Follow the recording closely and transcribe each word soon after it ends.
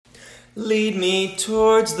Lead me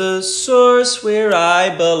towards the source where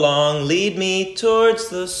I belong. Lead me towards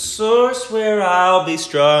the source where I'll be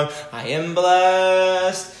strong. I am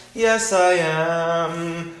blessed, yes I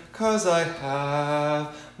am, 'cause I have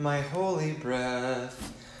my holy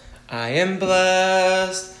breath. I am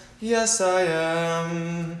blessed, yes I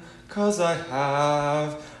am, 'cause I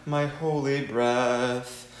have my holy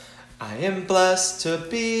breath. I am blessed to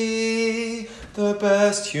be the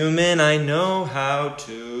best human I know how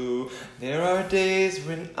to. There are days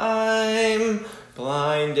when I'm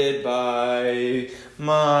blinded by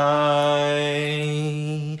my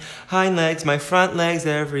hind legs, my front legs,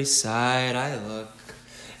 every side I look.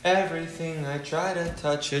 Everything I try to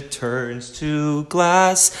touch, it turns to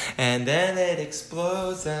glass, and then it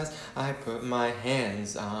explodes as I put my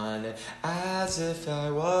hands on it, as if I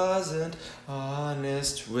wasn't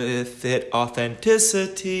honest with it.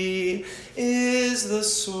 Authenticity is the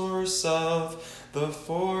source of the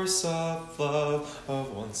force of love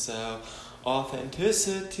of oneself.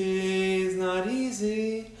 Authenticity is not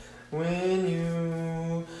easy when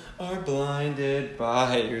you are blinded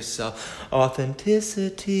by yourself.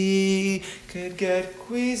 Authenticity could get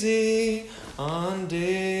queasy on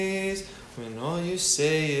days when all you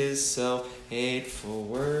say is self-hateful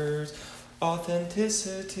words.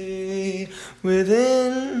 Authenticity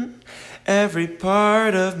within every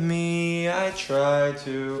part of me I try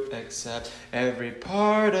to accept. Every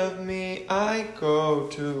part of me I go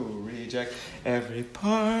to reject. Every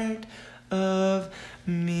part of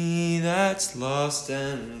me that's lost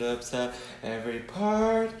and upset. Every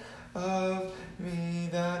part of me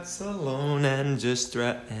that's alone and just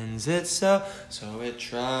threatens itself. So it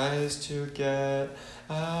tries to get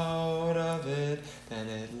out of it, then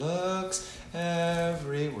it looks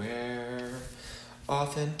everywhere.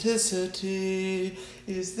 Authenticity,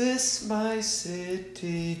 is this my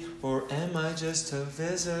city, or am I just a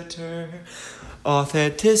visitor?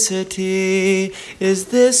 Authenticity, is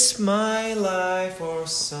this my life, or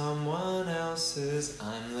someone else's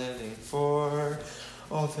I'm living for?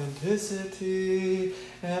 Authenticity,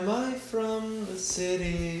 am I from the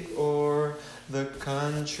city or the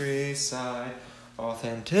countryside?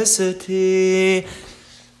 Authenticity,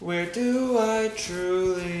 where do I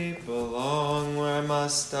truly belong? Where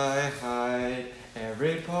must I hide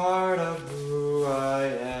every part of who I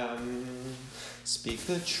am? Speak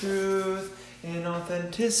the truth in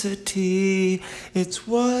authenticity. It's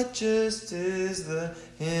what just is the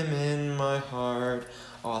hymn in my heart.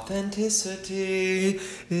 Authenticity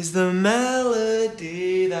is the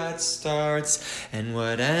melody that starts, and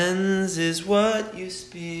what ends is what you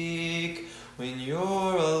speak when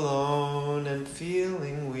you're alone and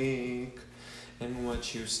feeling weak, and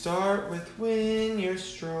what you start with when you're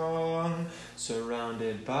strong,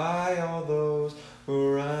 surrounded by all those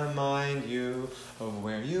who remind you of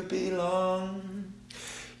where you belong.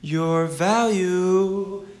 Your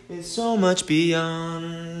value is so much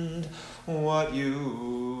beyond what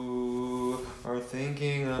you are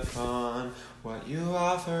thinking upon. What you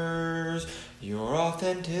offers your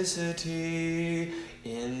authenticity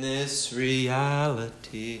in this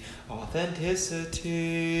reality.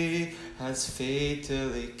 Authenticity has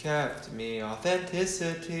fatally kept me.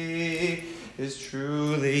 Authenticity is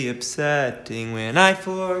truly upsetting when I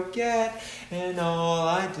forget, and all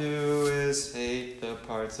I do is hate the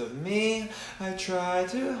parts of me I try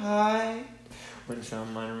to hide. When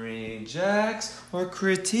someone rejects or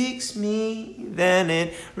critiques me, then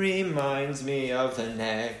it reminds me of the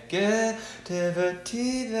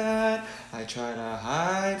negativity that I try to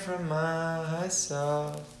hide from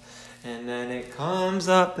myself. And then it comes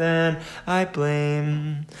up, then I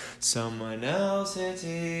blame someone else. It's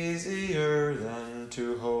easier than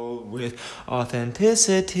to hold with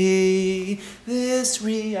authenticity this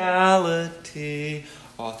reality.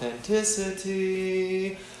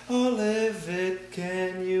 Authenticity, oh, live it,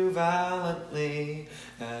 can you valiantly,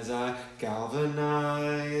 as I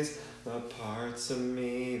galvanize the parts of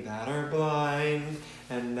me that are blind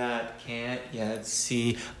and that can't yet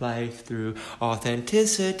see life through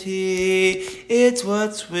authenticity. It's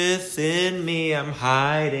what's within me I'm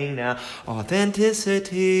hiding now.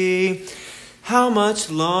 Authenticity, how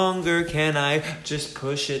much longer can I just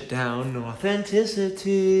push it down?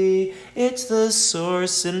 Authenticity, it's the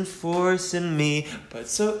source and force in me, but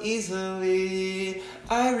so easily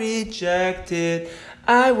I reject it.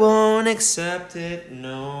 I won't accept it,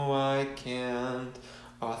 no I can't.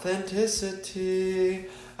 Authenticity,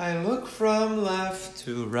 I look from left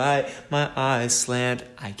to right, my eyes slant,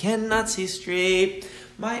 I cannot see straight.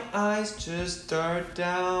 My eyes just dart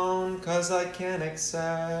down, 'cause I can't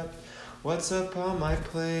accept what's upon my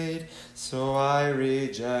plate, so I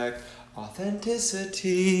reject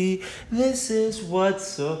Authenticity, this is what's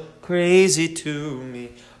so crazy to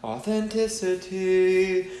me.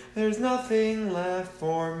 Authenticity, there's nothing left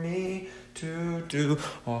for me to do.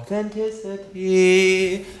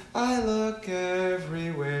 Authenticity, I look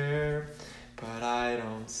everywhere, but I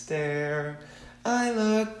don't stare. I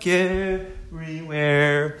look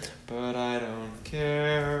everywhere, but I don't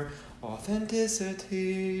care.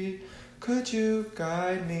 Authenticity, could you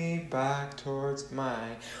guide me back towards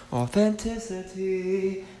my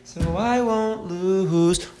authenticity so I won't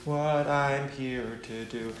lose what I'm here to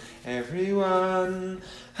do? Everyone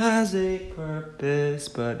has a purpose,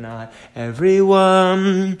 but not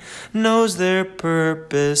everyone knows their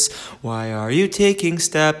purpose. Why are you taking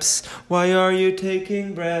steps? Why are you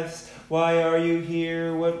taking breaths? Why are you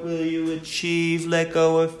here? What will you achieve? Let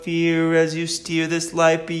go of fear as you steer this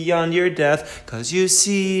life beyond your death. 'Cause you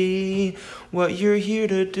see, what you're here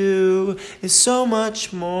to do is so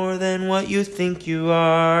much more than what you think you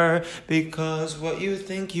are. Because what you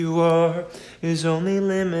think you are is only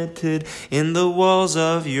limited in the walls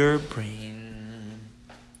of your brain.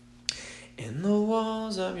 In the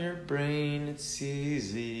walls of your brain, it's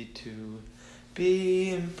easy to be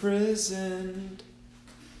imprisoned.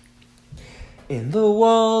 In the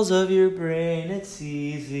walls of your brain, it's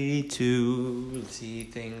easy to see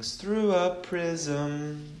things through a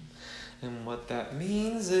prism. And what that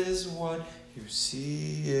means is what you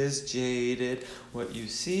see is jaded. What you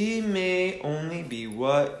see may only be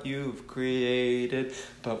what you've created.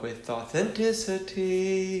 But with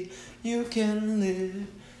authenticity, you can live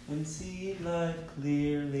and see life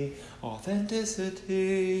clearly.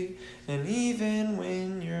 Authenticity, and even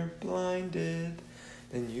when you're blinded,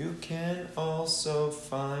 then you can also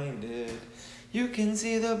find it. You can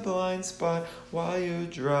see the blind spot while you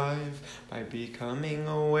drive by becoming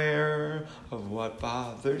aware of what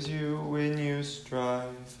bothers you when you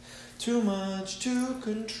strive too much to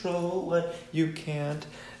control what you can't.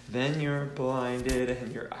 Then you're blinded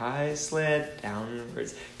and your eyes slant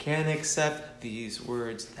downwards. Can't accept these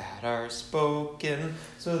words that are spoken.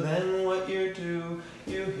 So then what you do,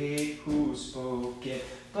 you hate who spoke it.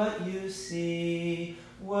 But you see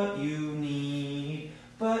what you need.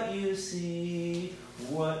 But you see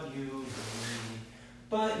what you need.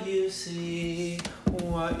 But you see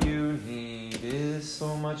what you need is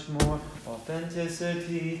so much more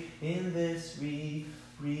authenticity in this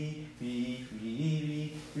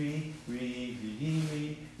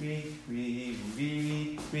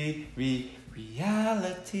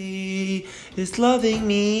reality is loving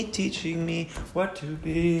me, teaching me what to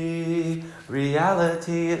be.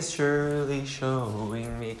 Reality is surely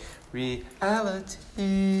showing me. Reality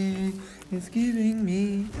is giving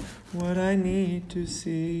me what I need to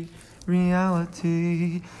see.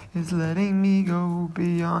 Reality is letting me go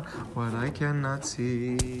beyond what I cannot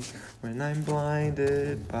see. When I'm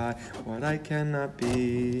blinded by what I cannot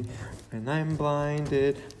be. When I'm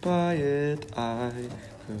blinded by it, I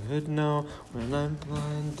could know. When I'm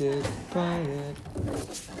blinded by it.